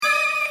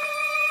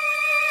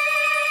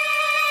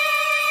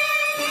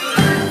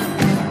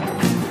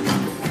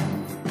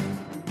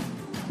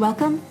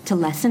Welcome to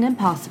Lesson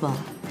Impossible,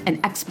 an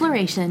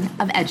exploration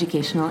of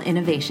educational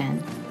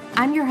innovation.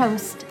 I'm your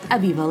host,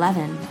 Aviva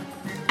Levin.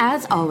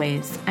 As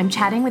always, I'm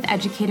chatting with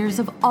educators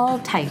of all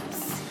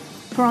types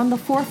who are on the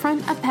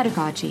forefront of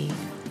pedagogy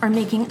or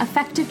making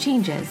effective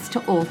changes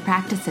to old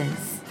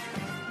practices.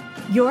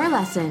 Your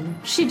lesson,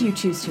 should you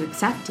choose to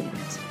accept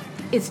it,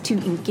 is to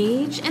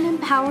engage and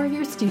empower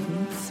your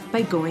students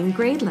by going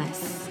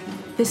gradeless.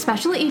 The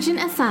special agent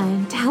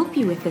assigned to help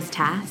you with this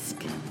task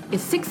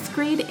is 6th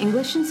grade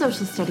English and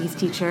Social Studies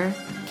teacher,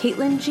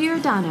 Caitlin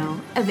Giordano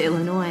of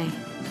Illinois.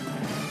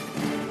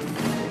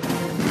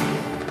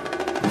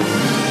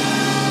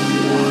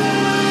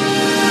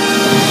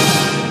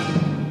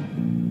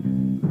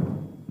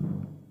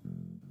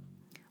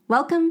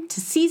 Welcome to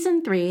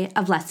Season 3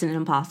 of Lesson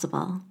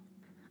Impossible.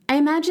 I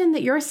imagine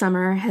that your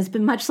summer has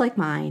been much like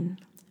mine,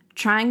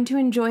 trying to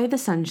enjoy the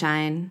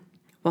sunshine,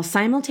 while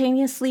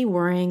simultaneously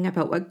worrying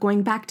about what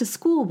going back to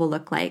school will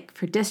look like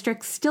for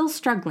districts still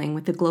struggling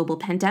with the global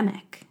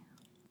pandemic.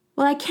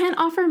 While I can't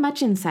offer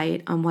much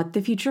insight on what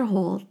the future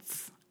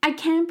holds, I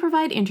can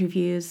provide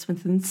interviews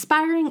with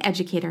inspiring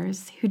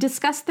educators who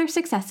discuss their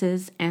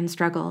successes and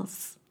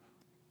struggles.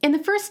 In the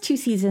first 2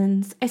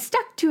 seasons, I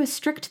stuck to a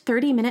strict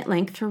 30-minute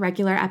length for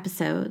regular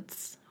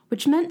episodes,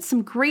 which meant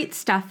some great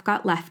stuff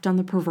got left on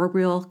the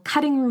proverbial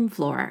cutting room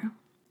floor.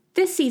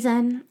 This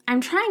season,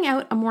 I'm trying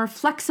out a more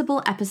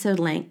flexible episode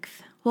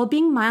length while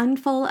being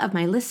mindful of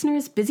my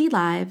listeners' busy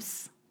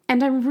lives,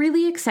 and I'm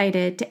really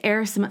excited to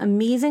air some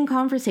amazing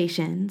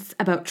conversations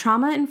about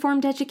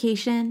trauma-informed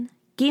education,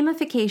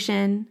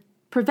 gamification,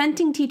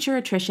 preventing teacher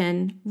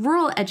attrition,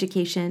 rural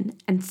education,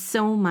 and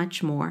so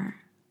much more.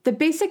 The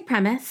basic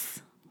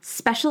premise,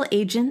 special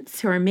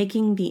agents who are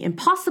making the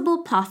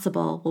impossible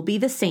possible, will be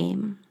the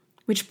same,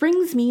 which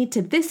brings me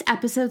to this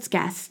episode's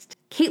guest,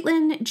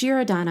 Caitlin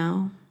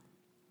Giordano.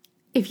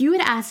 If you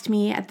had asked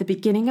me at the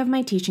beginning of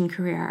my teaching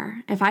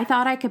career if I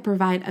thought I could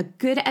provide a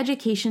good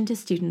education to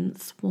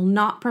students while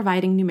not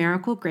providing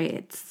numerical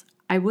grades,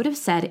 I would have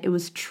said it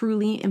was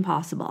truly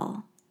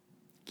impossible.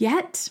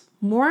 Yet,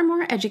 more and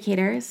more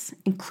educators,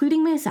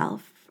 including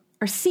myself,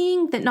 are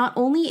seeing that not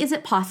only is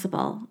it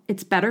possible,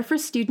 it's better for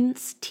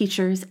students,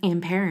 teachers,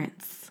 and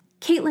parents.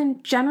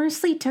 Caitlin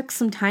generously took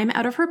some time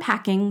out of her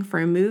packing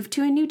for a move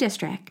to a new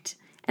district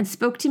and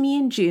spoke to me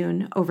in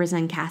June over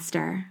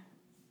Zencastr.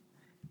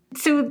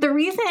 So the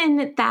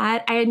reason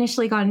that I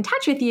initially got in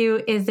touch with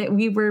you is that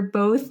we were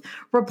both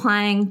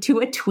replying to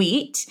a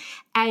tweet,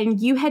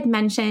 and you had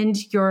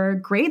mentioned your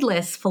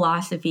gradeless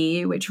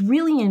philosophy, which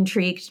really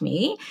intrigued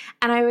me.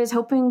 And I was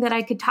hoping that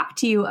I could talk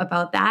to you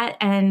about that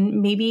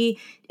and maybe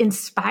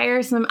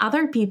inspire some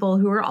other people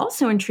who are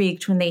also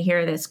intrigued when they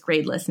hear this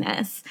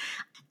gradelessness.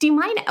 Do you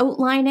mind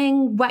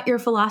outlining what your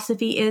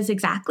philosophy is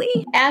exactly?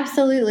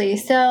 Absolutely.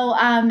 So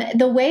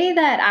the way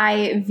that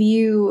I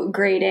view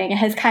grading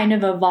has kind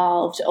of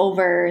evolved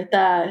over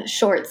the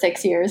short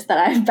 6 years that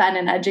I've been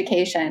in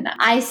education.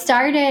 I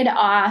started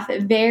off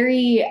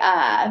very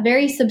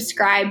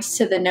subscribed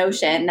to the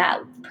notion that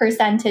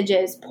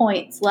percentages,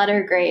 points,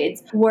 letter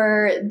grades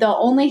were the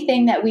only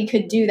thing that we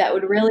could do that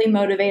would really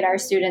motivate our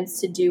students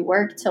to do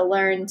work, to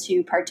learn,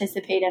 to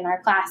participate in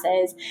our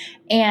classes.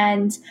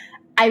 And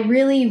I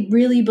really,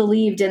 really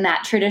believed in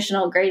that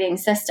traditional grading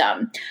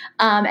system.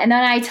 And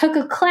then I took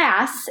a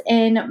class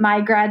in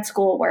my grad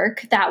school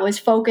work that was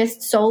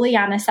focused solely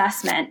on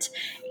assessment.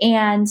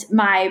 And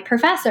my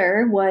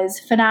professor was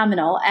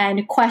phenomenal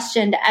and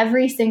questioned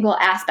every single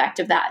aspect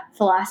of that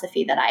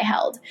philosophy that I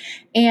held.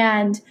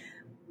 And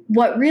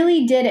what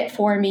really did it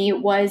for me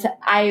was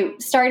I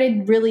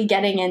started really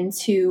getting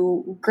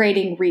into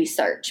grading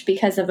research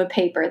because of a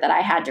paper that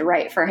I had to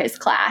write for his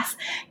class.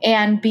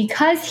 And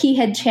because he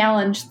had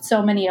challenged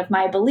so many of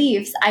my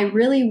beliefs, I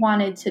really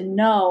wanted to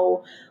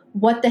know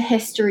what the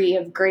history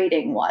of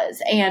grading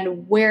was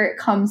and where it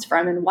comes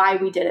from and why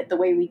we did it the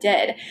way we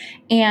did.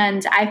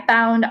 And I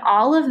found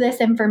all of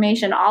this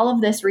information, all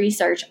of this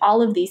research,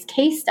 all of these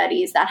case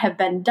studies that have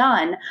been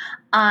done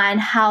on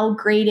how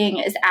grading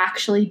is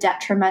actually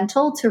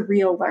detrimental to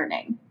real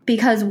learning.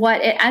 Because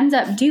what it ends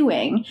up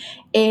doing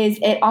is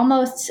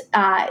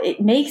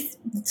it makes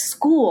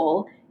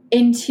school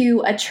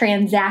into a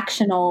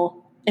transactional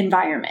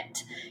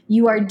environment.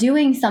 You are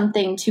doing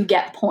something to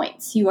get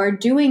points. You are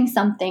doing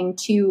something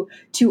to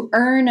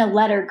earn a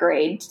letter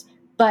grade,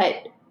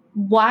 but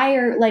why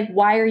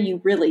are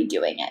you really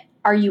doing it?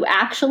 Are you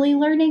actually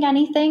learning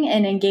anything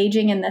and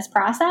engaging in this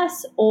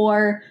process,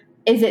 or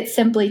is it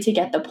simply to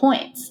get the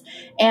points?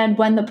 And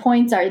when the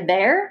points are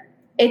there,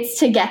 it's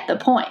to get the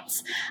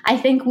points. I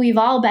think we've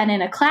all been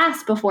in a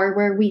class before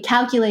where we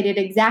calculated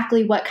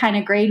exactly what kind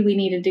of grade we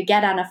needed to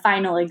get on a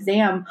final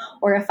exam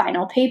or a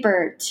final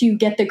paper to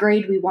get the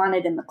grade we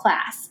wanted in the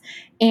class.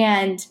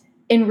 And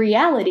in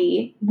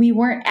reality, we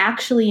weren't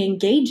actually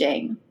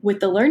engaging with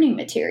the learning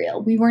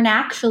material. We weren't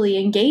actually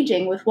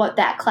engaging with what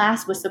that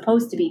class was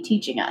supposed to be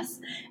teaching us.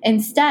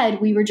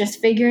 Instead, we were just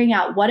figuring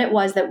out what it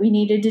was that we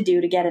needed to do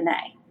to get an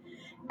A.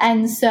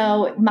 And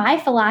so my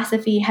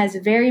philosophy has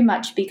very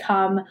much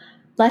become,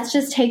 let's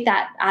just take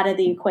that out of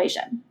the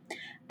equation.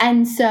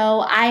 And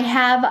so I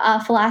have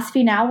a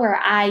philosophy now where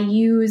I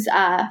use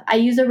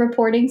a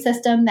reporting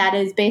system that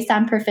is based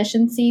on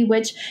proficiency,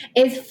 which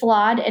is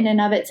flawed in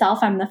and of itself.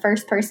 I'm the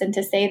first person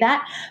to say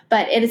that,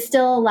 but it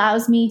still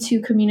allows me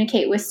to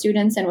communicate with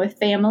students and with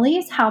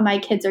families how my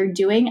kids are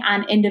doing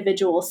on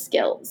individual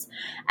skills.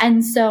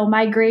 And so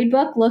my grade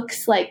book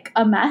looks like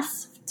a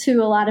mess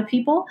to a lot of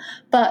people,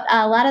 but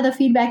a lot of the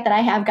feedback that I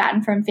have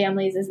gotten from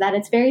families is that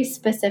it's very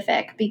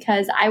specific,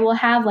 because I will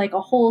have like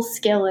a whole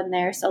skill in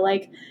there. So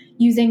like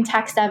using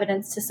text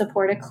evidence to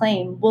support a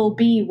claim will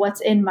be what's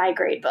in my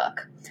grade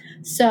book.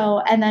 So,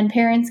 and then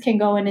parents can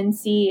go in and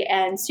see,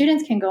 and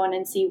students can go in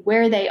and see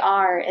where they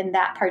are in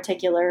that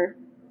particular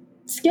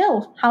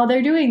skill, how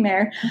they're doing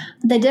there.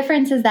 The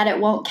difference is that it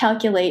won't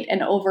calculate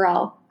an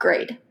overall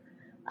grade.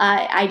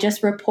 I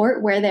just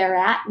report where they're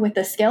at with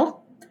the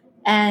skill,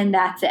 and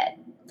that's it.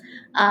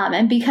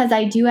 And because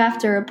I do have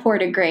to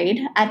report a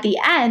grade at the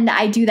end,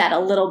 I do that a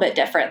little bit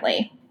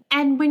differently.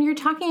 And when you're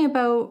talking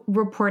about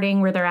reporting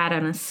where they're at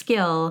on a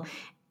skill,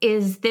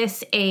 is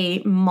this a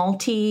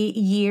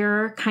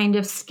multi-year kind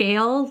of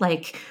scale,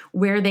 like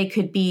where they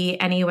could be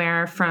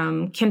anywhere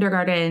from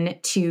kindergarten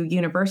to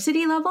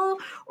university level?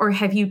 Or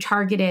have you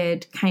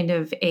targeted kind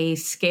of a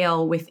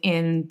scale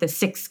within the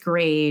sixth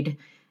grade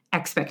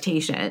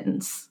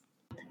expectations?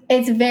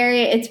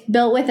 It's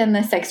built within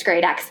the sixth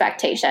grade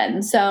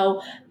expectation.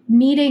 So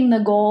meeting the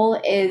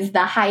goal is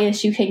the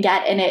highest you can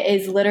get. And it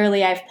is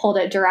literally, I've pulled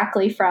it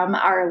directly from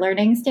our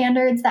learning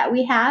standards that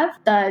we have,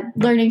 the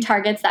learning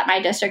targets that my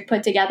district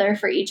put together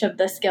for each of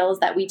the skills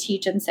that we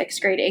teach in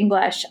sixth grade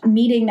English.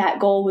 Meeting that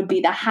goal would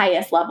be the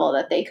highest level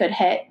that they could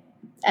hit.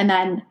 And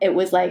then it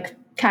was like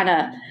kind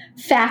of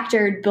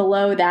factored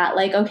below that,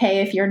 like, okay,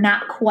 if you're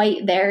not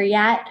quite there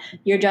yet,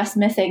 you're just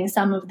missing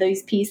some of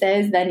these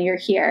pieces, then you're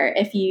here.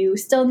 If you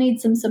still need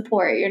some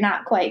support, you're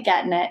not quite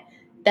getting it,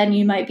 then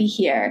you might be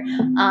here.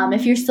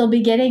 If you're still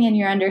beginning in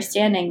your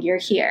understanding, you're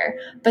here.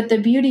 But the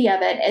beauty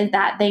of it is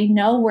that they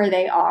know where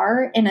they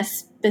are in a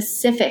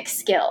specific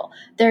skill.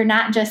 They're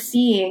not just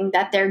seeing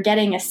that they're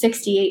getting a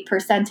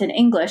 68% in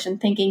English and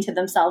thinking to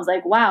themselves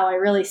like, wow, I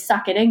really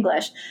suck at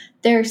English.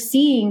 They're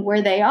seeing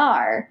where they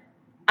are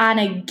on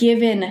a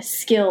given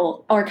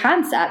skill or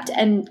concept,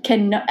 and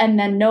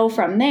then know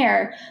from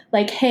there,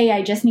 like, hey,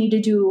 I just need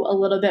to do a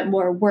little bit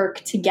more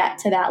work to get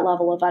to that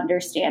level of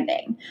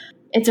understanding.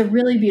 It's a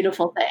really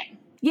beautiful thing.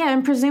 Yeah,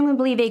 and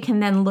presumably they can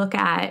then look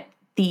at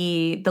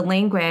the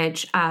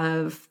language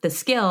of the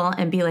skill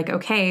and be like,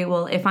 okay,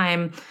 well, if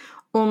I'm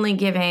only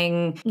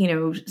giving,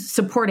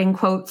 supporting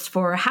quotes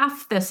for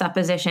half the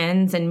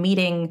suppositions and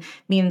meeting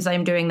means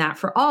I'm doing that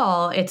for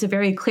all, it's a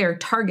very clear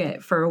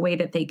target for a way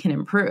that they can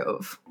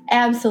improve.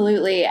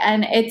 Absolutely.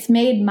 And it's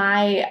made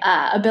my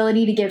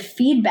ability to give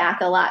feedback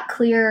a lot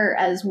clearer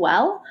as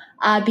well.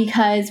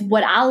 Because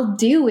what I'll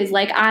do is,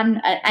 like,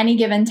 on any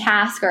given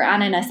task or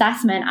on an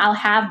assessment, I'll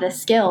have the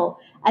skill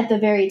at the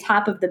very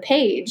top of the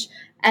page.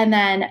 And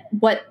then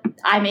what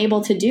I'm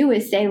able to do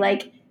is say,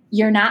 like,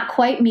 you're not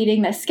quite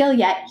meeting the skill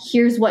yet.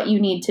 Here's what you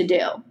need to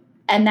do.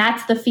 And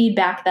that's the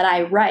feedback that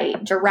I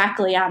write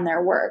directly on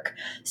their work.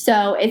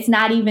 So it's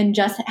not even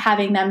just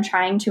having them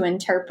trying to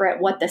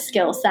interpret what the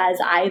skill says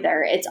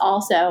either. It's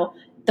also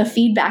the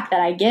feedback that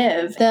I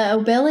give. The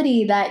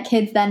ability that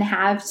kids then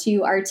have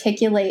to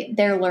articulate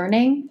their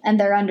learning and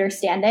their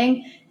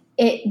understanding,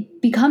 it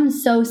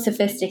becomes so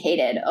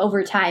sophisticated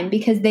over time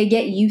because they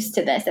get used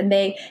to this and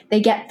they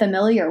get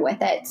familiar with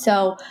it.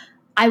 So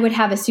I would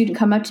have a student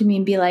come up to me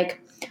and be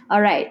like,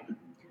 all right,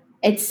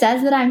 it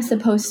says that I'm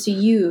supposed to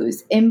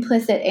use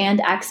implicit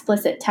and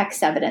explicit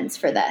text evidence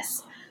for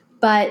this,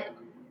 but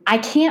I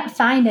can't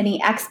find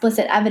any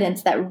explicit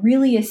evidence that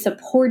really is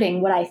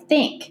supporting what I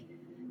think.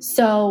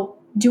 So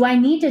do I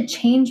need to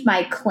change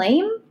my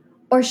claim,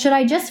 or should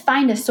I just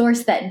find a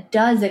source that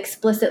does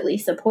explicitly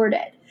support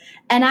it?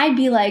 And I'd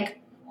be like,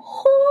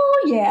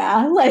 oh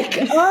yeah, like,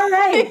 all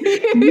right,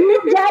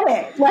 you get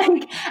it.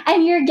 Like,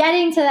 and you're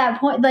getting to that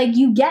point, like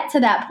you get to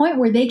that point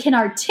where they can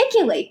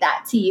articulate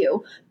that to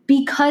you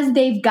because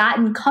they've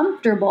gotten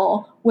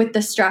comfortable with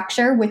the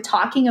structure, with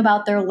talking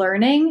about their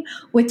learning,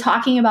 with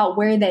talking about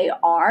where they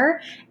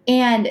are,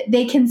 and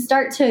they can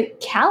start to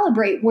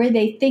calibrate where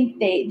they think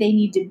they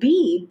need to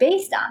be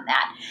based on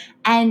that.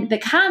 And the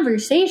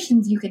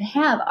conversations you can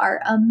have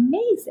are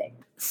amazing.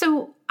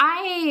 So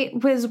I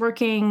was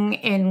working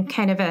in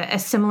kind of a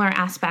similar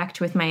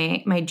aspect with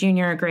my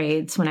junior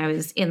grades when I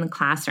was in the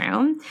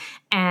classroom,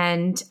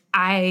 and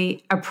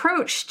I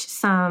approached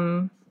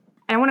some,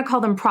 I don't want to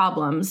call them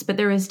problems, but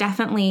there was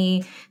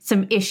definitely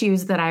some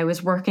issues that I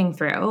was working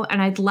through.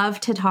 And I'd love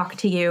to talk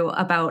to you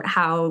about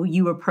how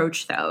you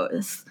approach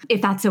those,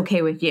 if that's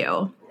okay with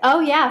you. Oh,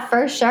 yeah,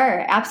 for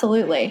sure.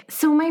 Absolutely.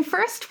 So my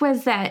first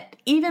was that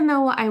even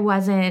though I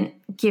wasn't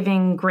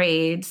giving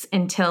grades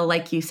until,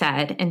 like you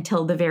said,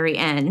 until the very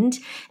end,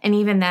 and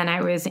even then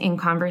I was in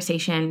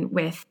conversation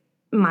with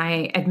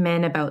my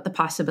admin about the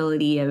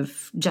possibility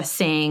of just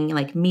saying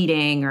like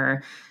meeting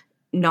or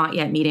not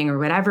yet meeting or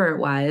whatever it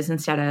was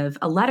instead of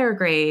a letter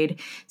grade,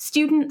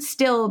 students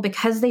still,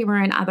 because they were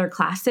in other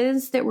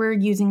classes that were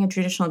using a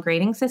traditional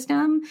grading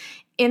system,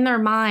 in their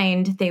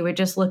mind, they would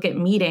just look at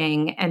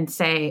meeting and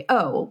say,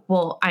 oh,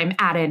 well, I'm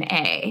at an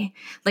A.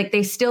 Like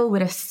they still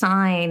would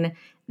assign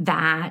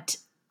that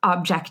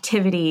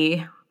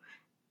objectivity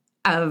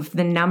of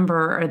the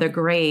number or the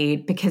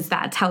grade because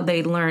that's how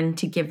they learn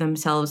to give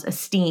themselves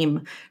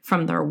esteem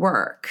from their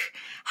work.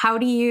 How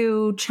do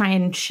you try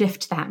and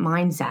shift that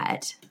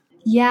mindset?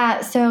 Yeah,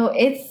 so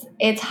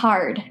it's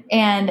hard.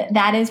 And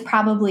that is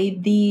probably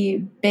the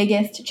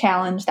biggest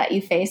challenge that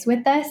you face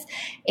with this.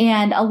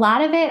 And a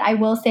lot of it, I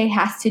will say,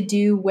 has to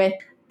do with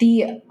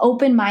the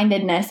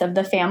open-mindedness of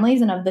the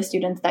families and of the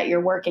students that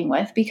you're working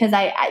with, because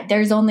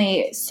there's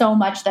only so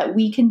much that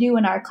we can do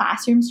in our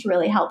classrooms to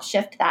really help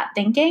shift that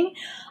thinking.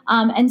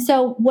 And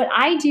so what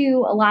I do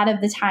a lot of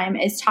the time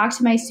is talk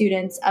to my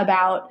students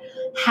about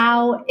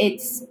how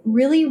it's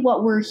really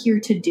what we're here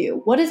to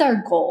do. What is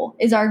our goal?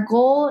 Is our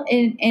goal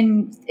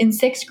in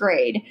sixth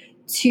grade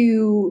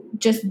to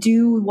just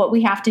do what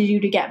we have to do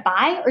to get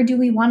by? Or do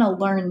we want to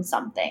learn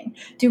something?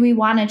 Do we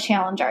want to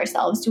challenge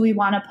ourselves? Do we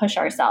want to push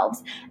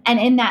ourselves? And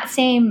in that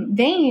same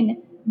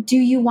vein, do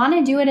you want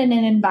to do it in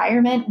an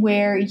environment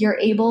where you're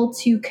able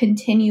to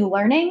continue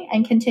learning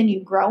and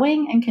continue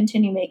growing and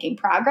continue making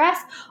progress?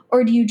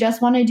 Or do you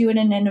just want to do it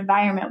in an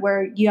environment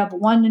where you have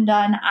one and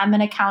done, I'm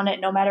going to count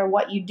it no matter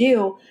what you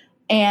do,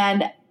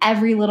 and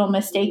every little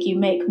mistake you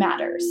make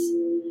matters?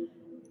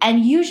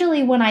 And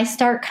usually when I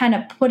start kind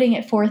of putting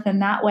it forth in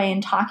that way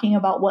and talking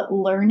about what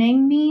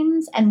learning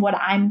means and what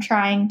I'm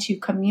trying to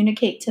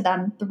communicate to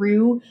them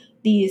through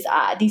these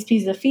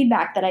pieces of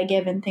feedback that I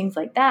give and things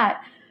like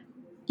that,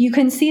 you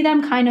can see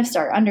them kind of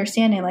start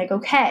understanding like,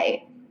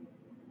 okay,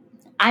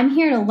 I'm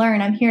here to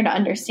learn. I'm here to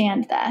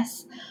understand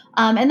this.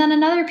 And then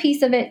another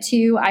piece of it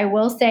too, I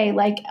will say,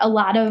 like a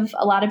lot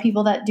of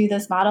people that do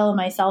this model,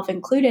 myself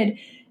included,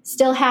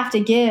 still have to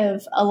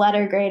give a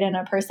letter grade and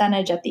a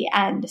percentage at the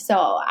end.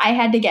 So I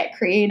had to get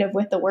creative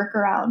with the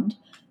workaround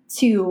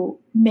to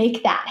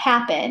make that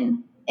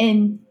happen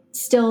and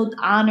still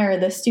honor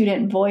the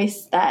student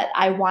voice that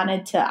I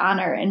wanted to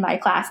honor in my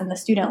class and the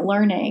student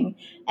learning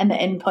and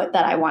the input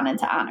that I wanted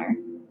to honor.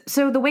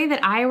 So the way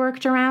that I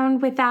worked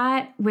around with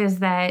that was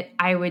that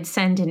I would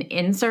send an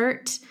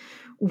insert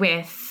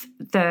with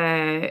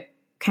the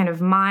kind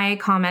of my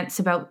comments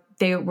about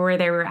where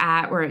they were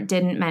at, where it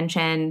didn't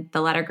mention the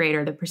letter grade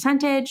or the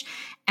percentage,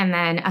 and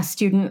then a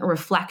student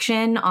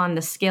reflection on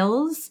the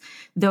skills,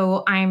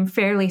 though I'm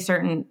fairly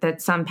certain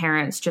that some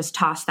parents just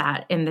tossed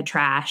that in the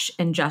trash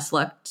and just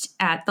looked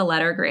at the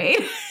letter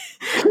grade.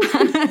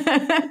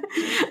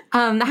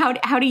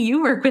 How do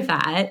you work with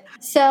that?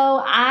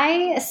 So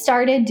I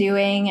started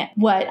doing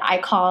what I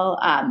call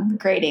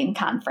grading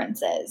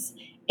conferences.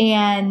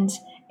 And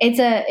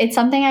it's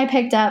something I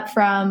picked up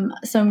from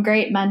some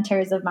great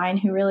mentors of mine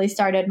who really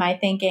started my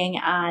thinking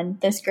on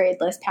this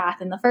gradeless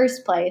path in the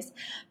first place.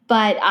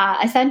 But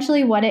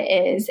essentially what it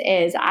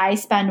is I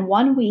spend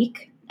 1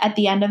 week at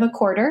the end of a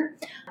quarter,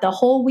 the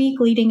whole week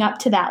leading up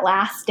to that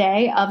last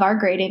day of our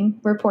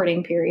grading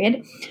reporting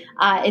period.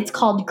 It's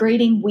called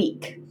Grading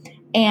Week.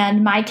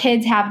 And my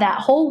kids have that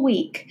whole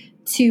week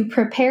to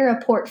prepare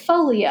a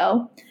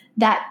portfolio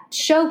that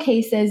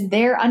showcases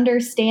their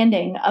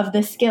understanding of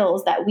the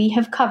skills that we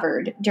have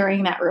covered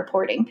during that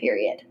reporting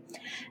period.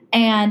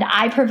 And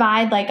I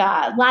provide like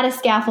a lot of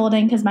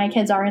scaffolding because my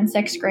kids are in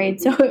sixth grade,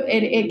 so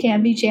it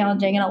can be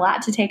challenging and a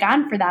lot to take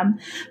on for them.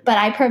 But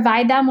I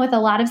provide them with a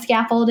lot of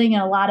scaffolding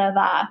and a lot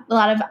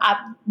of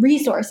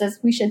resources,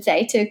 we should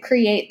say, to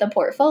create the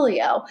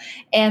portfolio.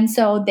 And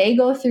so they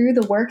go through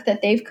the work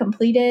that they've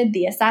completed,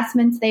 the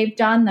assessments they've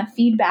done, the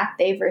feedback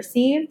they've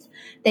received.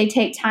 They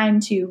take time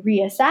to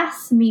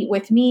reassess, meet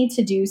with me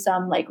to do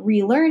some like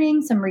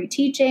relearning, some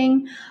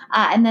reteaching,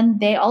 and then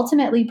they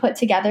ultimately put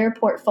together a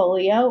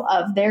portfolio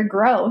of their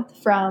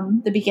growth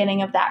from the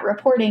beginning of that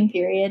reporting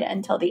period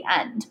until the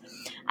end.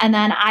 And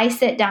then I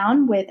sit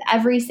down with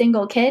every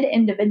single kid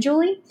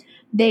individually.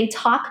 They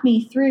talk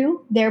me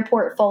through their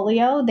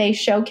portfolio. They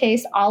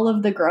showcase all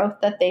of the growth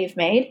that they've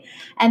made.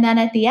 And then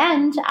at the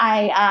end,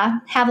 I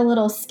have a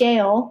little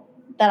scale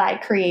that I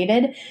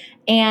created.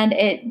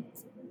 And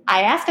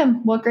I ask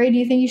them, what grade do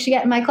you think you should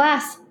get in my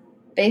class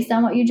based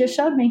on what you just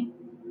showed me?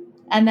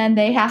 And then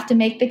they have to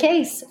make the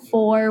case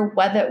for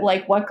whether,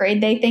 like, what grade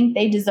they think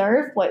they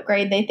deserve, what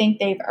grade they think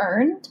they've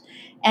earned,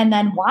 and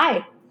then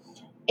why.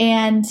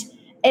 And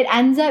it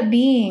ends up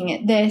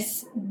being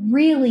this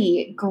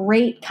really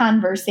great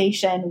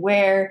conversation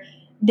where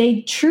they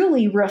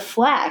truly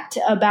reflect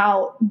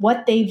about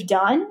what they've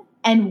done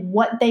and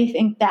what they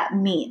think that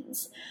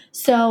means.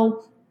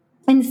 So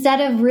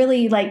instead of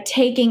really like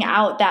taking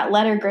out that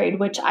letter grade,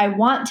 which I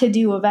want to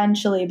do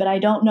eventually, but I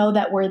don't know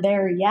that we're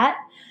there yet,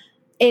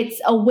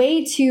 it's a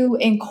way to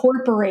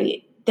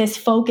incorporate this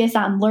focus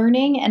on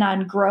learning and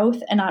on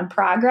growth and on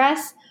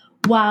progress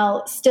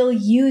while still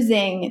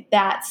using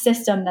that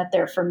system that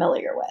they're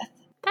familiar with.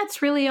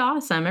 That's really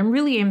awesome and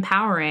really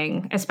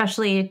empowering,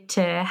 especially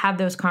to have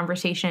those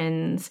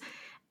conversations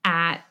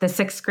at the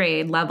 6th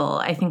grade level,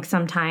 I think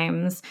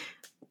sometimes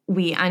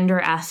we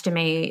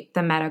underestimate the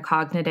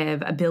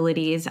metacognitive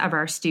abilities of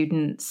our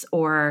students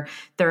or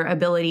their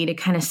ability to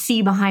kind of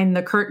see behind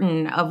the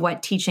curtain of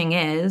what teaching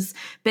is.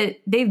 But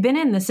they've been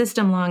in the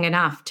system long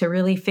enough to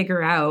really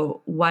figure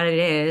out what it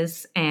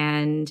is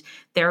and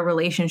their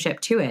relationship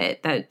to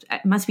it. That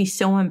must be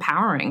so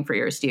empowering for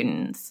your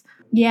students.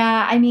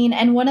 Yeah, I mean,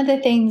 and one of the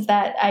things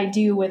that I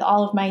do with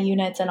all of my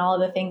units and all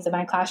of the things in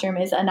my classroom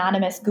is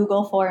anonymous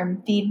Google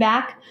form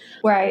feedback,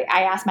 where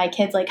I ask my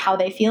kids like how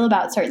they feel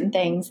about certain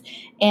things.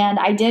 And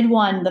I did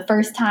one the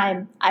first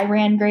time I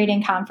ran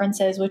grading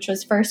conferences, which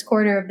was first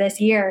quarter of this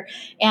year.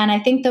 And I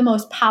think the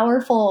most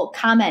powerful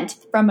comment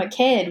from a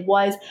kid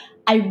was,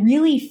 I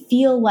really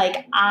feel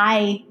like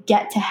I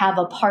get to have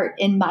a part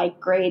in my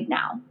grade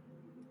now.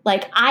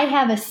 Like I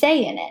have a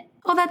say in it.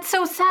 Oh, that's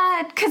so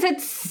sad because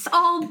it's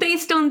all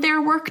based on their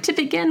work to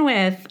begin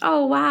with.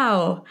 Oh,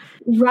 wow.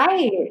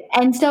 Right.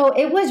 And so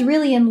it was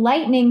really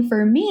enlightening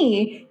for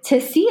me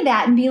to see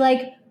that and be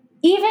like,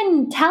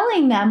 even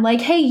telling them like,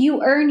 hey,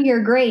 you earn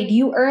your grade,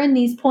 you earn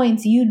these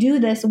points, you do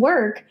this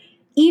work.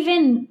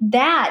 Even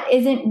that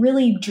isn't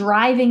really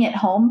driving it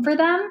home for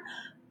them,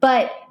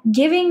 but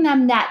giving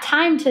them that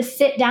time to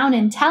sit down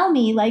and tell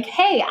me like,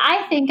 hey,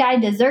 I think I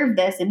deserve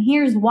this and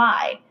here's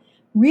why.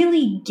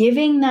 Really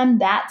giving them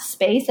that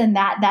space and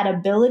that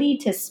ability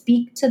to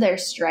speak to their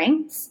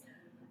strengths,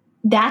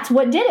 that's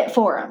what did it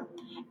for them.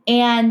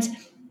 And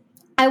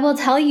I will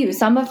tell you,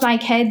 some of my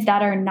kids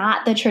that are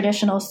not the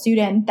traditional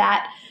student,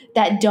 that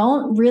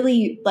don't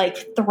really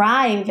like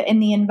thrive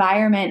in the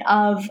environment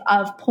of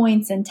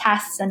points and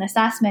tests and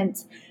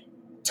assessments,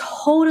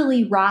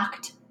 totally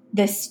rocked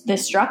this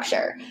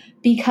structure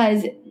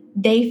because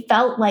they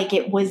felt like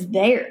it was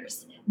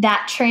theirs.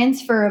 That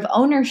transfer of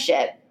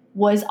ownership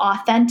was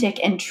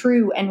authentic and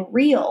true and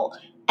real,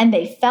 and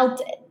they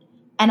felt it.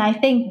 And I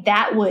think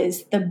that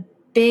was the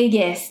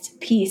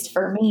biggest piece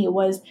for me,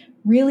 was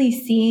really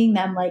seeing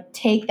them like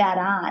take that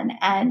on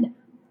and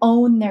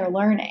own their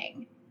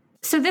learning.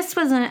 So this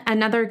was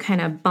another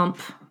kind of bump.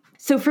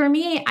 So for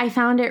me, I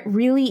found it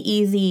really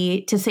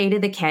easy to say to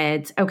the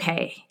kids,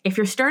 okay, if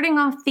you're starting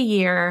off the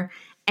year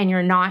and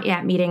you're not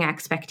yet meeting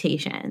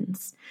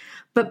expectations,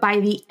 but by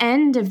the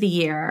end of the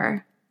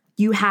year,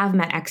 you have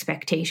met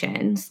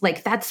expectations.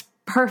 Like that's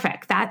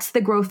perfect. That's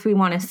the growth we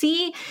want to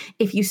see.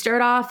 If you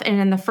start off and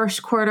in the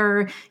first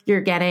quarter,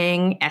 you're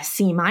getting a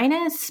C-,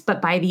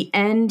 but by the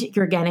end,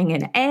 you're getting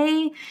an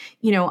A,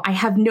 I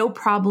have no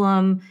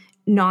problem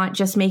not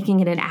just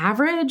making it an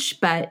average,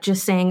 but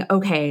just saying,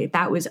 okay,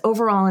 that was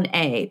overall an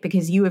A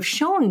because you have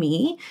shown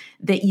me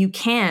that you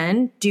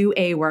can do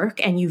A work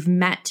and you've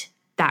met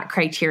that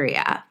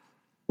criteria.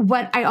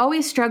 What I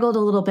always struggled a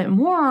little bit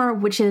more,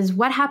 which is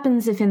what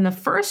happens if in the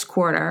first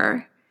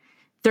quarter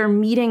they're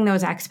meeting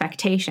those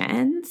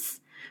expectations,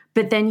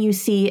 but then you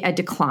see a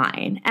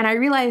decline. And I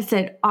realized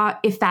that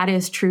if that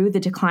is true, the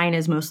decline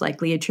is most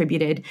likely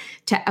attributed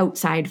to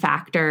outside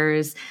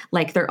factors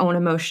like their own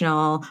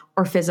emotional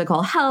or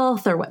physical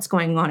health or what's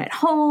going on at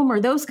home or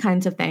those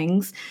kinds of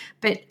things.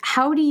 But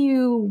how do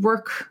you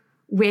work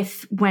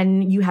with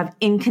when you have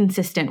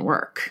inconsistent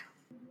work?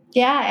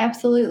 Yeah,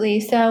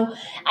 absolutely. So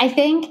I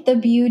think the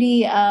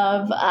beauty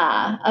of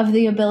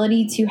the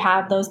ability to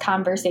have those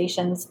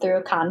conversations through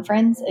a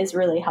conference is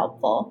really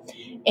helpful.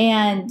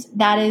 And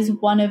that is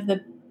one of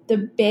the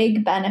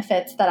big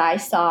benefits that I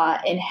saw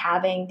in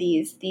having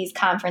these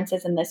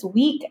conferences in this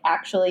week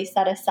actually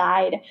set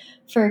aside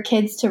for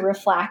kids to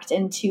reflect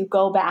and to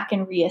go back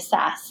and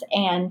reassess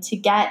and to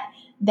get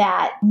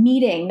that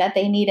meeting that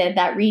they needed,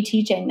 that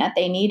reteaching that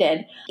they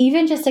needed,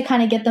 even just to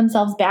kind of get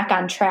themselves back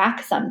on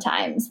track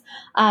sometimes.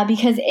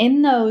 Because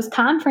in those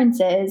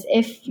conferences,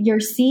 if you're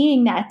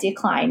seeing that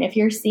decline, if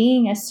you're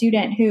seeing a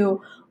student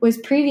who was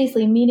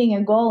previously meeting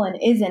a goal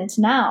and isn't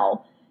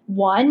now,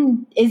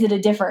 one, is it a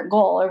different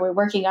goal? Are we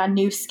working on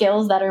new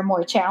skills that are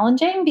more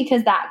challenging?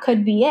 Because that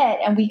could be it.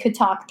 And we could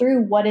talk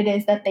through what it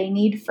is that they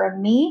need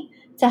from me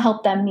to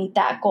help them meet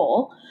that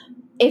goal.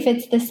 If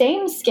it's the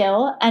same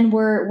skill and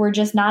we're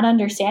just not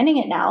understanding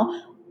it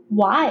now,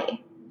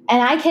 why?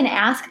 And I can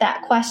ask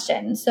that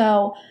question.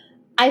 So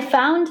I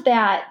found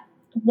that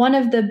one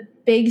of the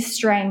big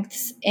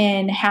strengths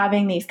in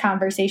having these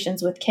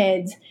conversations with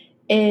kids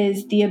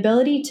is the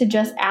ability to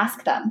just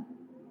ask them,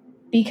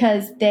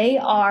 because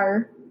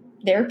they're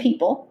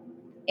people.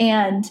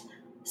 And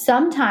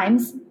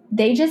sometimes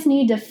they just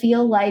need to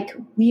feel like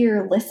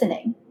we're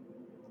listening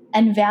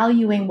and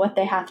valuing what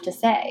they have to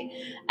say.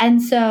 And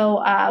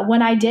so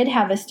when I did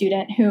have a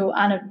student who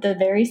on the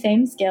very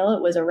same skill,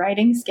 it was a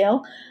writing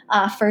skill,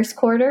 first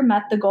quarter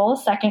met the goal,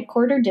 second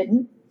quarter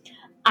didn't.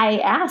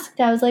 I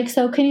was like,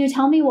 so can you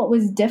tell me what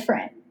was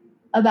different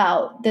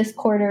about this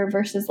quarter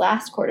versus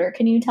last quarter?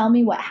 Can you tell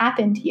me what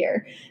happened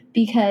here?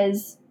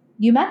 Because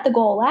you met the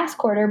goal last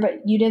quarter,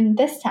 but you didn't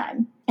this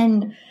time.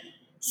 And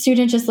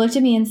student just looked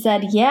at me and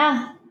said,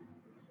 yeah,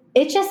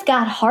 it just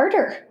got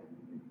harder.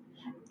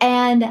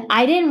 And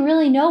I didn't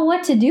really know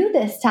what to do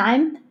this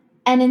time.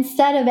 And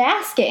instead of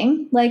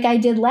asking like I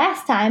did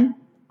last time,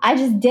 I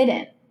just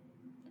didn't.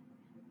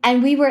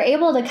 And we were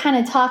able to kind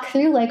of talk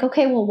through like,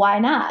 okay, well, why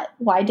not?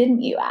 Why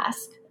didn't you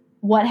ask?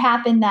 What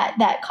happened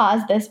that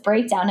caused this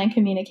breakdown in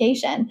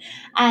communication?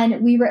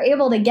 And we were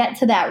able to get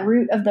to that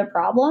root of the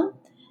problem.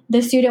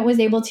 The student was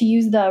able to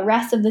use the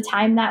rest of the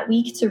time that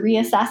week to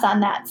reassess on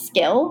that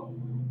skill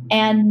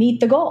and meet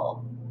the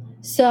goal.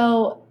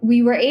 So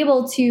we were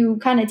able to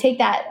kind of take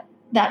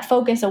that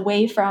focus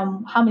away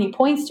from how many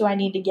points do I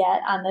need to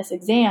get on this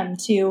exam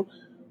to,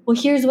 well,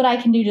 here's what I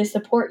can do to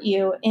support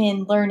you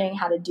in learning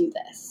how to do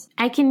this.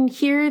 I can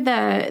hear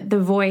the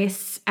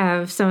voice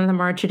of some of the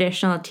more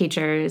traditional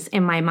teachers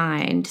in my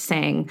mind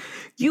saying,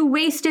 you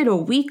wasted a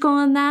week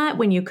on that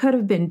when you could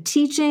have been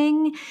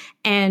teaching.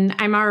 And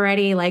I'm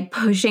already like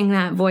pushing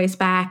that voice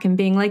back and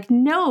being like,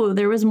 no,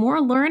 there was more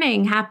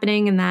learning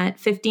happening in that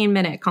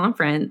 15-minute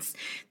conference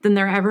than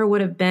there ever would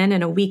have been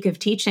in a week of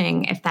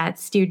teaching if that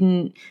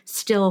student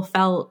still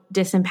felt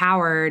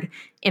disempowered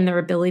in their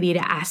ability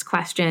to ask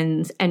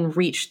questions and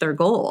reach their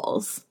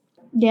goals.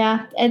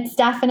 Yeah, it's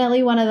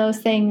definitely one of those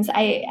things.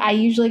 I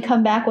usually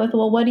come back with,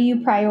 well, what do you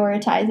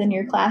prioritize in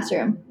your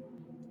classroom?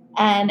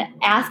 And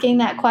asking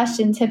that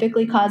question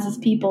typically causes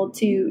people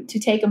to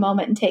take a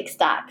moment and take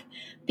stock.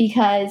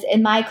 Because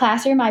in my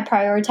classroom, I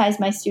prioritize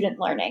my student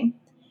learning,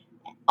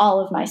 all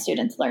of my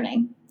students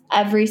learning,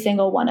 every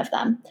single one of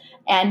them.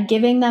 And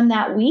giving them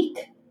that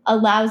week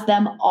allows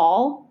them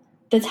all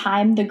the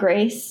time, the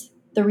grace,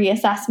 the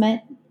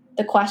reassessment,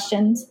 the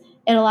questions.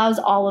 It allows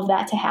all of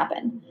that to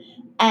happen.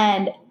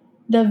 And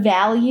the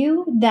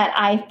value that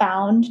I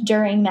found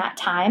during that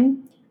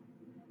time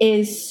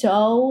is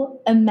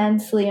so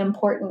immensely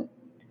important.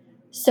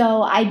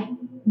 So I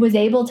was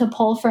able to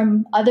pull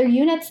from other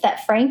units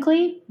that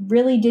frankly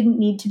really didn't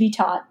need to be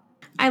taught.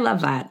 I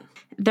love that.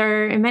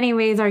 In many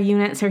ways, our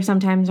units are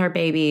sometimes our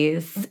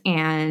babies.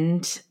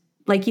 And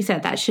like you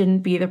said, that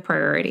shouldn't be the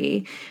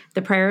priority.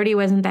 The priority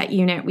wasn't that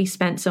unit we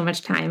spent so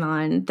much time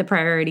on. The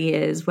priority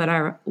is what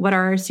are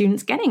our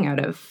students getting out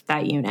of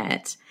that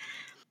unit?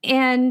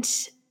 And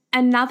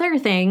another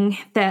thing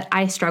that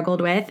I struggled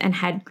with and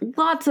had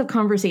lots of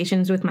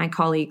conversations with my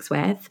colleagues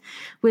with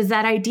was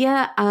that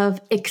idea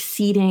of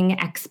exceeding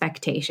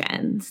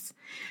expectations.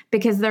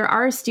 Because there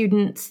are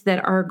students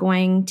that are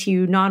going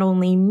to not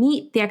only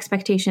meet the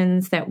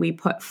expectations that we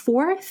put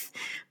forth,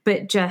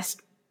 but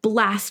just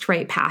blast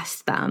right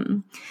past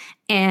them.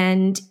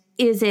 And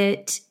is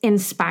it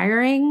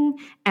inspiring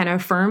and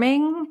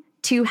affirming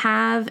to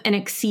have an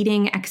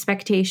exceeding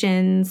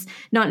expectations,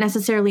 not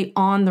necessarily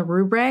on the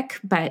rubric,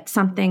 but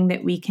something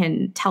that we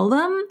can tell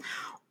them?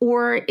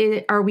 Or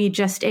are we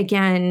just,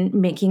 again,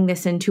 making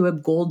this into a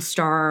gold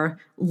star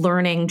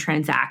learning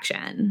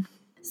transaction?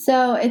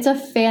 So it's a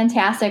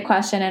fantastic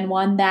question and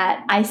one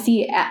that I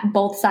see at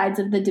both sides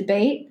of the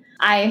debate.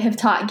 I have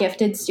taught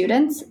gifted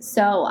students,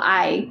 so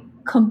I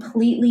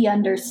completely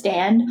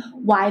understand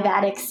why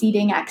that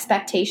exceeding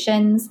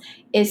expectations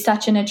is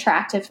such an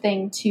attractive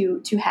thing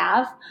to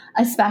have,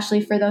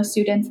 especially for those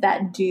students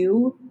that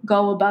do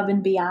go above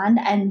and beyond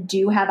and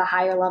do have a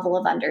higher level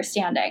of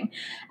understanding.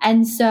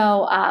 And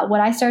so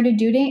what I started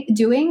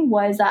doing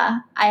was I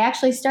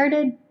actually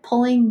started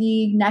pulling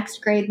the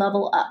next grade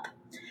level up,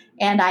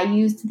 and I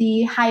used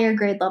the higher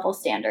grade level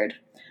standard.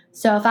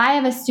 So if I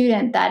have a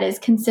student that is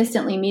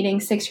consistently meeting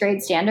 6th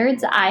grade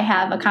standards, I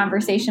have a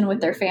conversation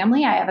with their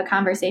family. I have a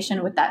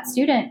conversation with that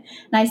student.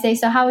 And I say,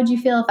 so how would you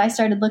feel if I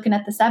started looking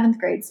at the 7th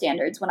grade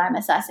standards when I'm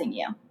assessing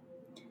you?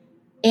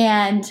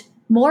 And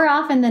more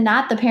often than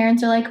not, the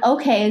parents are like,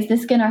 okay, is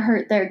this going to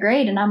hurt their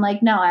grade? And I'm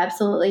like, no,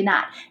 absolutely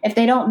not. If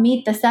they don't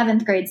meet the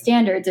 7th grade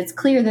standards, it's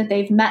clear that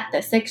they've met the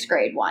 6th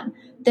grade one.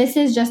 This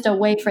is just a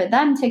way for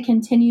them to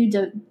continue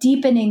to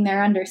deepening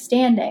their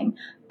understanding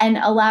and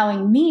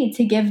allowing me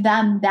to give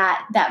them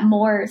that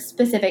more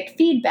specific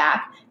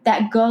feedback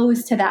that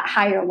goes to that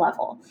higher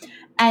level.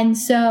 And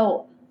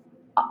so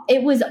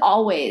it was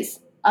always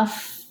a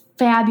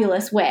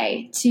fabulous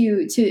way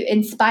to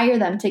inspire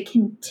them to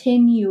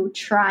continue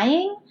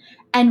trying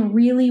and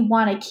really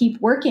want to keep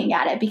working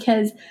at it,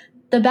 because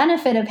the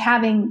benefit of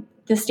having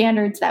the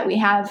standards that we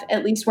have,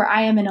 at least where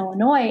I am in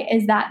Illinois,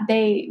 is that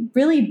they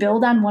really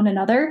build on one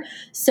another.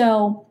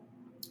 So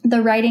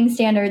the writing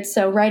standards,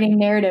 so writing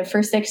narrative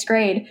for 6th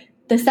grade,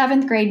 the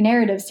 7th grade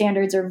narrative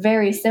standards are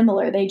very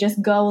similar. They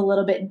just go a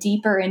little bit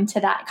deeper into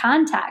that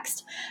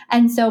context.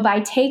 And so by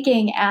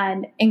taking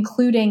and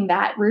including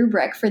that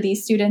rubric for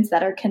these students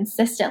that are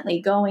consistently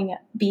going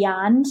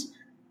beyond,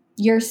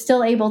 you're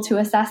still able to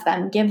assess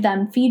them, give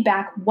them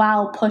feedback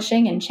while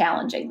pushing and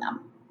challenging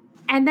them.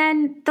 And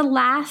then the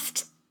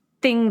last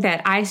thing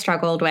that I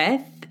struggled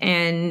with,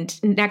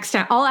 and next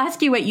time I'll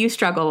ask you what you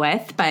struggle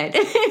with, but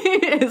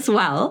as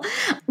well,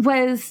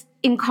 was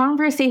in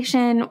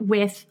conversation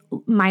with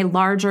my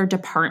larger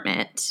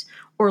department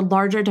or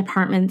larger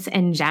departments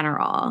in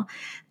general.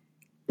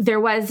 There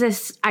was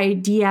this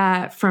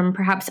idea from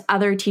perhaps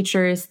other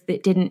teachers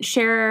that didn't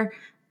share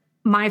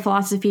my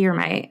philosophy or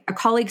a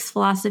colleague's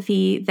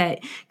philosophy that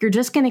you're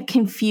just going to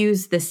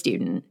confuse the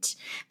student.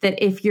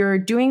 That if you're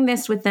doing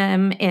this with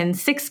them in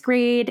 6th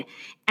grade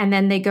and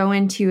then they go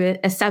into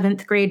a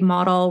 7th grade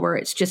model where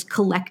it's just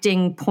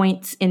collecting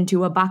points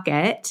into a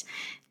bucket,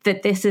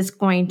 that this is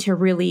going to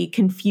really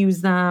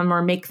confuse them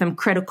or make them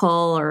critical,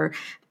 or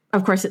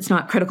of course, it's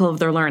not critical of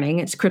their learning,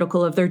 it's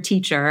critical of their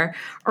teacher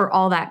or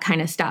all that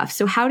kind of stuff.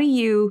 So how do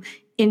you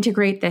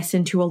integrate this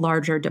into a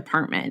larger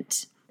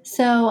department?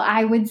 So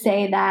I would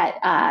say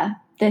that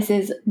this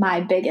is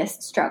my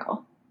biggest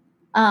struggle.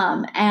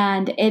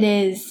 And it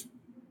is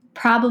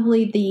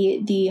probably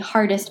the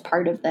hardest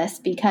part of this,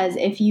 because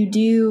if you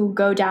do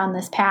go down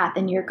this path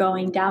and you're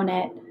going down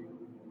it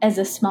as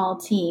a small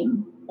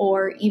team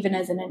or even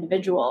as an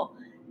individual,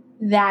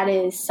 that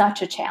is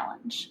such a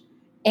challenge.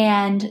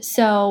 And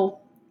so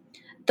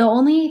the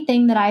only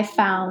thing that I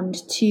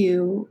found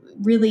to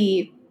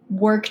really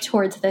work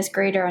towards this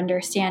greater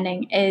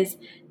understanding is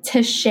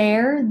to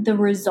share the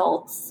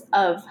results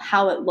of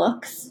how it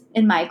looks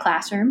in my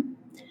classroom,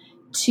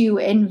 to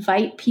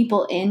invite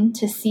people in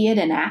to see it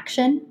in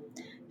action,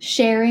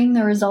 sharing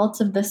the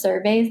results of the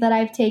surveys that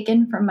I've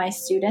taken from my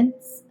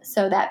students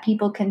so that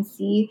people can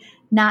see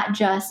not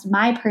just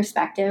my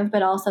perspective,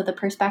 but also the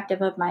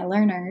perspective of my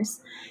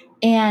learners,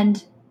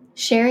 and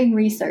sharing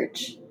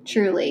research,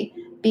 truly,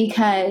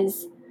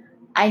 because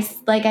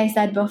like I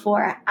said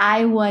before,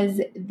 I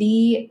was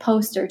the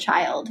poster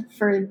child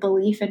for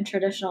belief in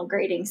traditional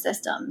grading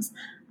systems.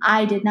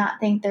 I did not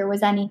think there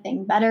was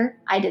anything better.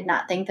 I did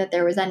not think that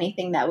there was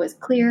anything that was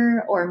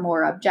clearer or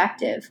more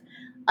objective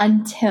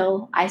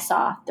until I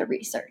saw the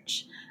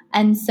research.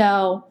 And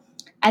so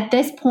at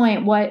this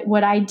point,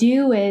 what I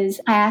do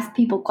is I ask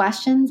people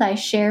questions. I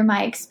share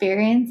my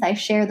experience. I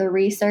share the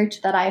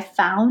research that I've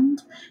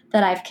found,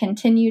 that I've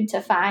continued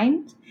to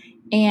find,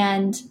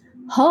 and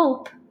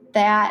hope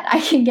that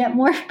I can get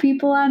more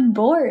people on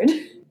board.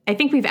 I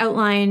think we've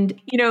outlined,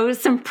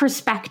 some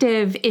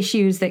perspective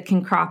issues that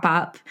can crop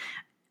up.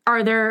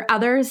 Are there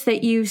others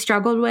that you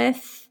struggled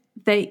with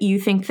that you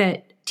think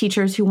that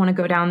teachers who want to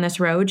go down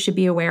this road should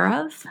be aware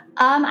of?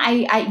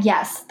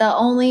 Yes. The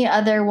only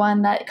other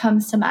one that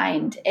comes to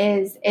mind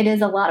is it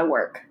is a lot of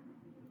work.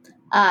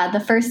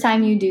 The first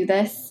time you do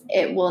this,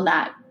 it will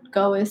not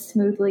go as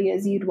smoothly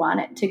as you'd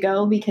want it to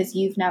go because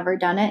you've never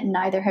done it and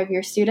neither have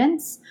your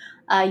students.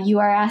 You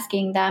are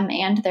asking them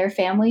and their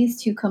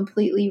families to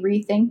completely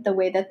rethink the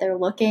way that they're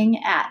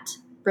looking at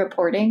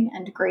reporting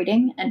and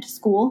grading and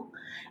school.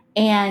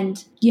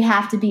 And you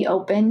have to be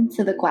open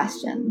to the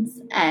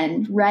questions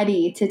and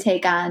ready to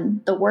take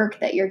on the work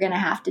that you're going to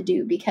have to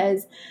do,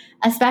 because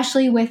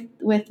especially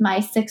with my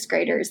 6th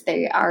graders,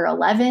 they are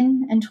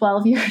 11 and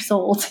 12 years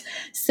old.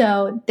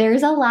 So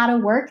there's a lot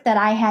of work that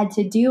I had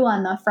to do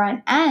on the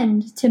front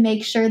end to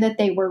make sure that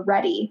they were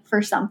ready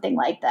for something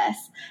like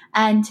this,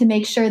 and to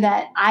make sure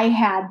that I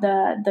had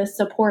the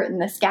support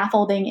and the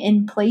scaffolding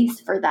in place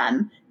for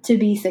them to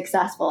be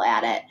successful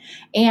at it.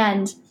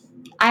 And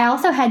I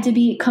also had to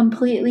be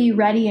completely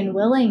ready and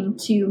willing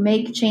to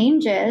make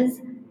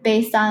changes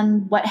based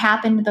on what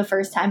happened the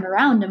first time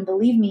around. And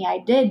believe me, I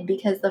did,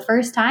 because the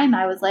first time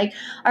I was like,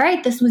 all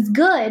right, this was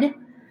good,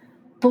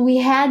 but we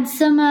had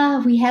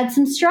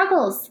some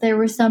struggles. There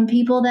were some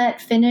people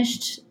that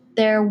finished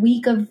their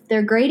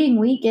grading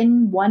week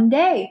in one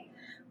day.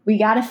 We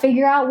got to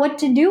figure out what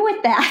to do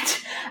with that.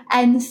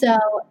 And so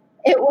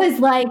it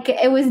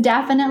was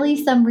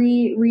definitely some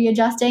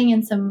readjusting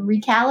and some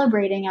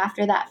recalibrating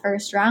after that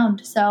first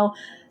round. So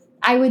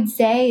I would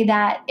say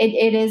that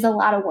it is a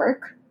lot of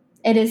work.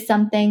 It is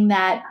something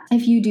that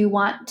if you do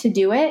want to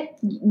do it,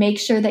 make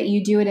sure that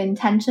you do it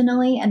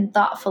intentionally and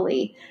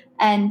thoughtfully,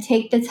 and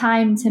take the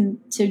time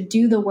to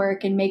do the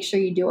work and make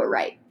sure you do it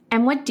right.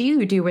 And what do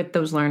you do with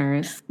those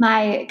learners?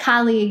 My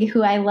colleague,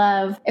 who I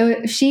love,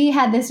 she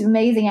had this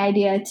amazing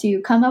idea to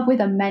come up with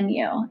a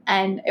menu.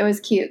 And it was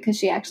cute because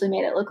she actually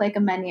made it look like a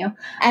menu.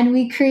 And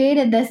we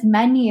created this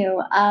menu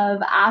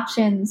of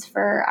options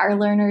for our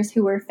learners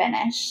who were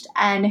finished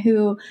and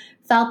who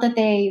felt that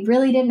they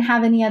really didn't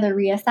have any other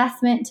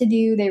reassessment to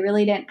do. They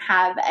really didn't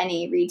have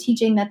any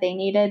reteaching that they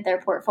needed.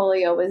 Their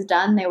portfolio was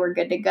done. They were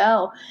good to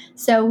go.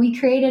 So we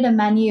created a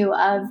menu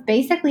of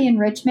basically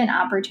enrichment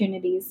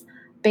opportunities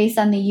based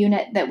on the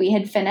unit that we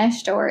had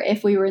finished, or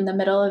if we were in the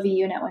middle of a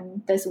unit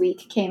when this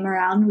week came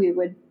around, we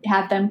would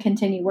have them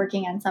continue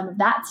working on some of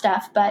that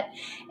stuff. But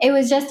it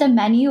was just a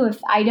menu of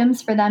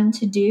items for them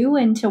to do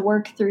and to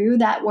work through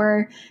that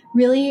were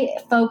really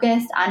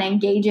focused on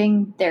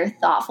engaging their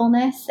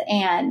thoughtfulness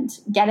and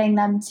getting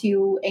them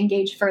to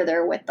engage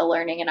further with the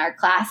learning in our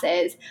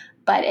classes,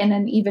 but in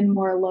an even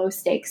more low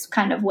stakes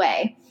kind of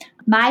way.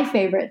 My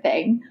favorite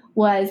thing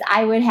was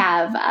I would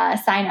have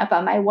a sign up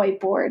on my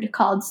whiteboard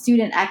called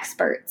Student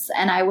Experts,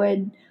 and I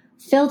would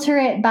filter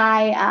it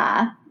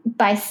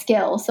by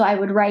skill. So I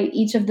would write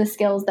each of the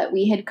skills that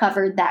we had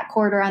covered that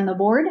quarter on the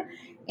board.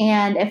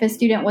 And if a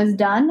student was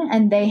done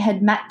and they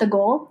had met the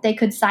goal, they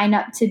could sign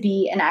up to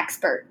be an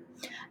expert.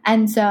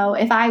 And so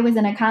if I was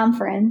in a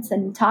conference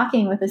and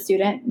talking with a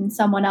student and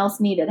someone else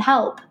needed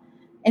help,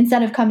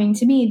 instead of coming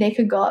to me, they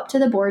could go up to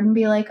the board and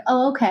be like,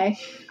 oh, okay,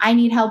 I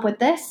need help with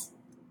this.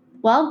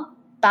 Well,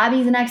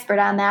 Bobby's an expert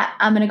on that.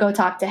 I'm going to go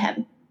talk to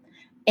him.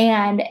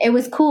 And it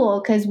was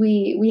cool because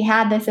we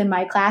had this in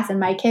my class, and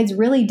my kids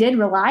really did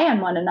rely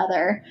on one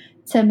another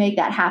to make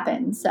that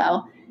happen.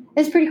 So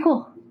it's pretty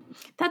cool.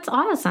 That's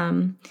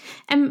awesome.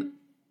 And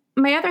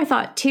my other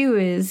thought too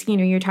is,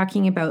 you're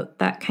talking about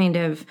that kind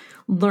of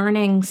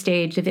learning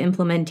stage of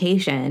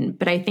implementation,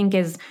 but I think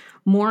as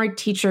more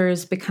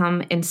teachers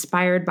become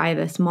inspired by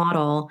this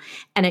model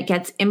and it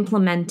gets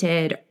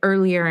implemented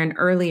earlier and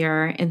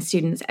earlier in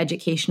students'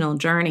 educational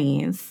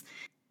journeys,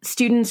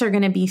 students are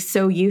going to be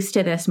so used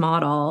to this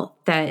model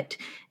that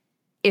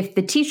if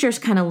the teacher's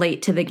kind of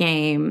late to the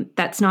game,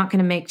 that's not going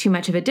to make too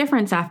much of a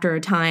difference after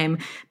a time,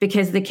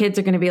 because the kids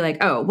are going to be like,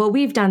 oh, well,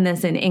 we've done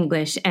this in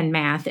English and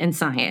math and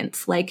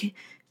science. Like,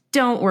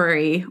 don't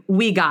worry,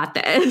 we got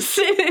this.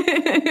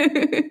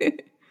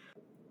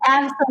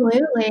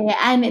 Absolutely.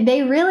 And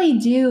they really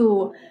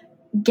do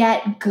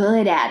get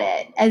good at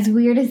it, as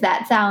weird as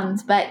that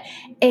sounds. But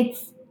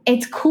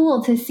it's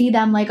cool to see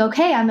them like,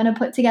 okay, I'm going to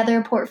put together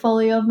a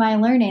portfolio of my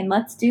learning.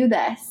 Let's do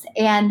this.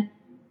 And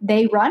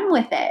they run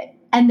with it.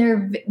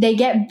 And they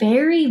get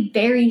very,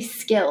 very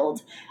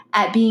skilled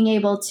at being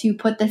able to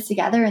put this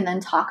together and then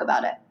talk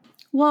about it.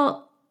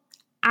 Well,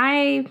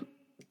 I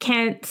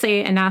can't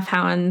say enough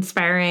how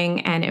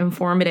inspiring and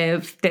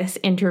informative this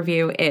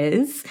interview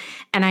is.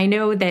 And I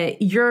know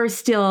that you're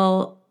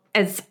still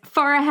as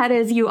far ahead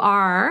as you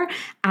are,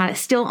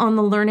 still on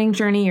the learning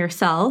journey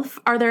yourself.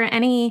 Are there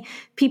any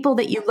people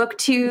that you look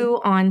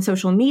to on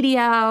social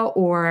media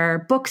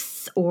or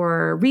books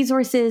or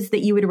resources that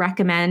you would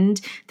recommend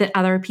that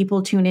other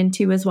people tune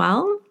into as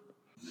well?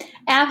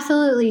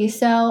 Absolutely.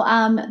 So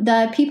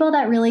the people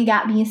that really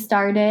got me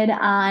started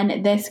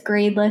on this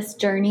gradeless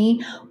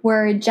journey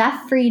were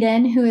Jeff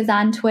Frieden, who is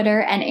on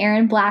Twitter, and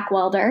Aaron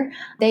Blackwelder.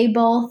 They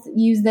both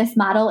use this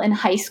model in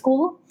high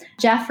school.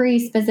 Jeffrey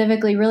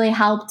specifically really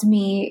helped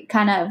me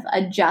kind of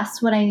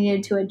adjust what I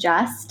needed to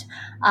adjust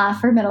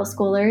for middle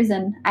schoolers,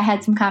 and I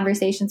had some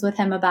conversations with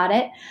him about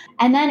it.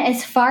 And then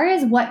as far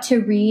as what to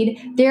read,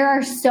 there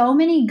are so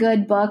many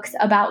good books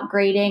about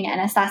grading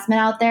and assessment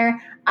out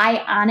there.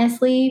 I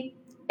honestly,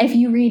 if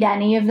you read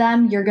any of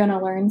them, you're going to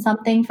learn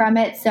something from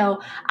it.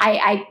 So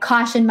I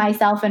caution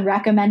myself in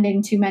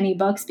recommending too many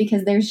books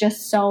because there's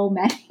just so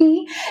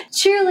many.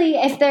 Truly,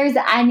 if there's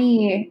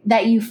any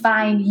that you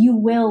find, you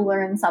will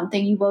learn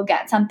something. You will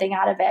get something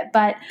out of it.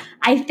 But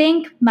I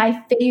think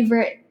my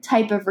favorite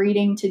type of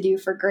reading to do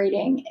for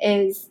grading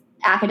is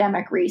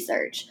academic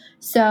research.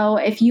 So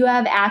if you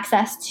have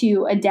access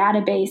to a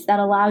database that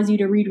allows you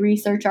to read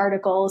research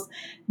articles,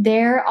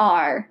 there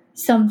are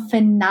some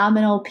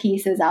phenomenal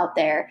pieces out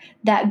there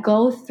that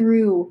go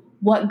through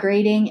what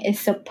grading is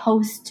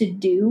supposed to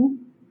do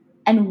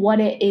and what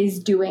it is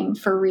doing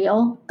for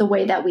real, the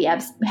way that we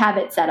have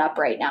it set up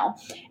right now.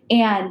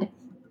 And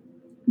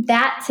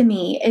that to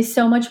me is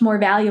so much more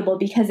valuable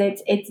because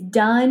it's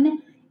done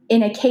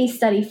in a case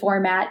study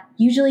format.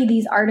 Usually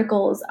these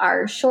articles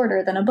are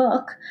shorter than a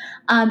book,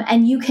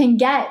 and you can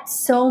get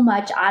so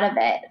much out of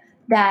it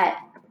that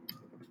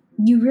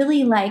you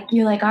really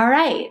you're like, all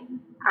right,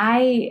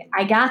 I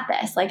got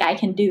this. Like, I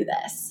can do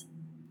this.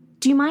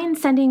 Do you mind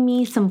sending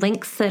me some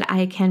links that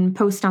I can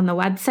post on the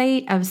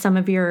website of some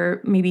of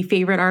your maybe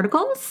favorite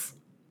articles?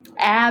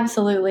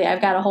 Absolutely.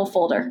 I've got a whole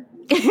folder.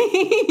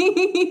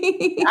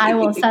 I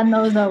will send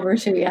those over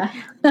to you.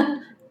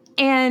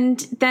 And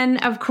then,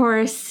 of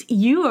course,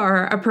 you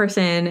are a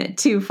person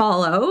to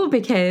follow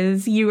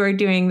because you are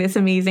doing this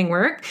amazing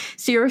work.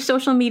 So your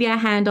social media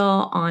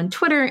handle on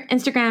Twitter,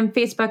 Instagram,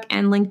 Facebook,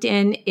 and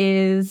LinkedIn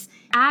is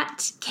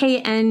at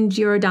KN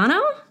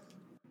Giordano.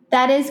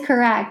 That is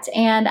correct.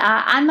 And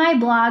on my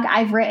blog,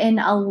 I've written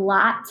a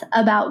lot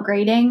about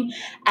grading,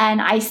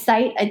 and I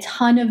cite a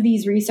ton of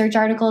these research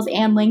articles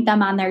and link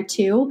them on there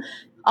too.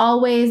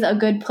 Always a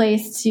good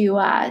place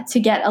to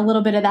get a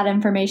little bit of that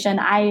information.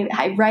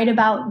 I write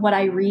about what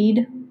I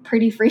read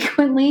pretty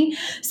frequently.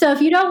 So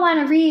if you don't want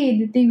to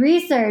read the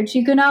research,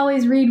 you can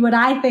always read what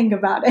I think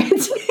about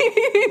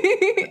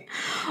it.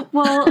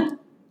 Well,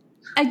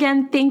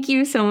 again, thank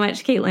you so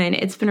much, Caitlin.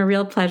 It's been a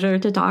real pleasure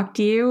to talk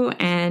to you,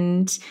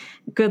 and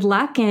good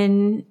luck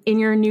in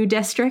your new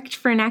district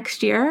for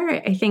next year.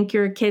 I think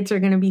your kids are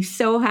going to be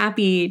so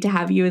happy to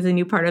have you as a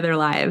new part of their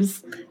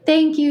lives.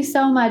 Thank you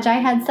so much. I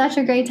had such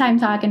a great time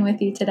talking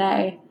with you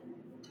today.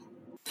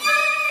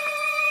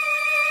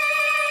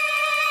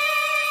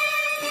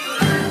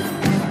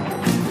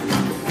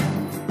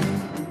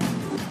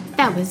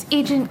 That was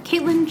Agent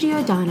Caitlin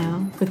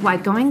Giordano with Why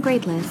Going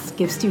Gradeless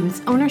gives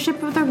students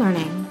ownership of their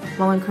learning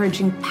while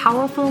encouraging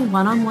powerful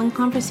one-on-one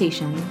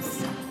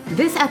conversations.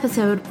 This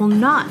episode will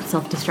not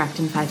self-destruct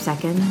in 5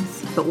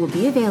 seconds, but will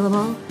be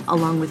available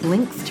along with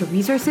links to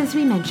resources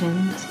we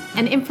mentioned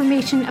and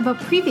information about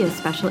previous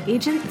special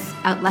agents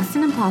at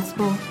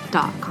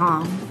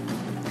lessonimpossible.com.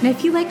 And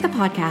if you like the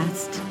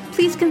podcast,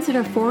 please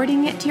consider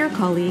forwarding it to your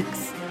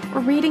colleagues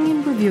or rating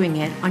and reviewing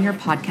it on your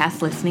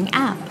podcast listening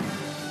app.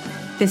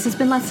 This has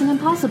been Lesson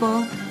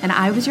Impossible. and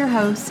I was your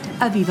host,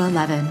 Aviva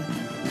Levin.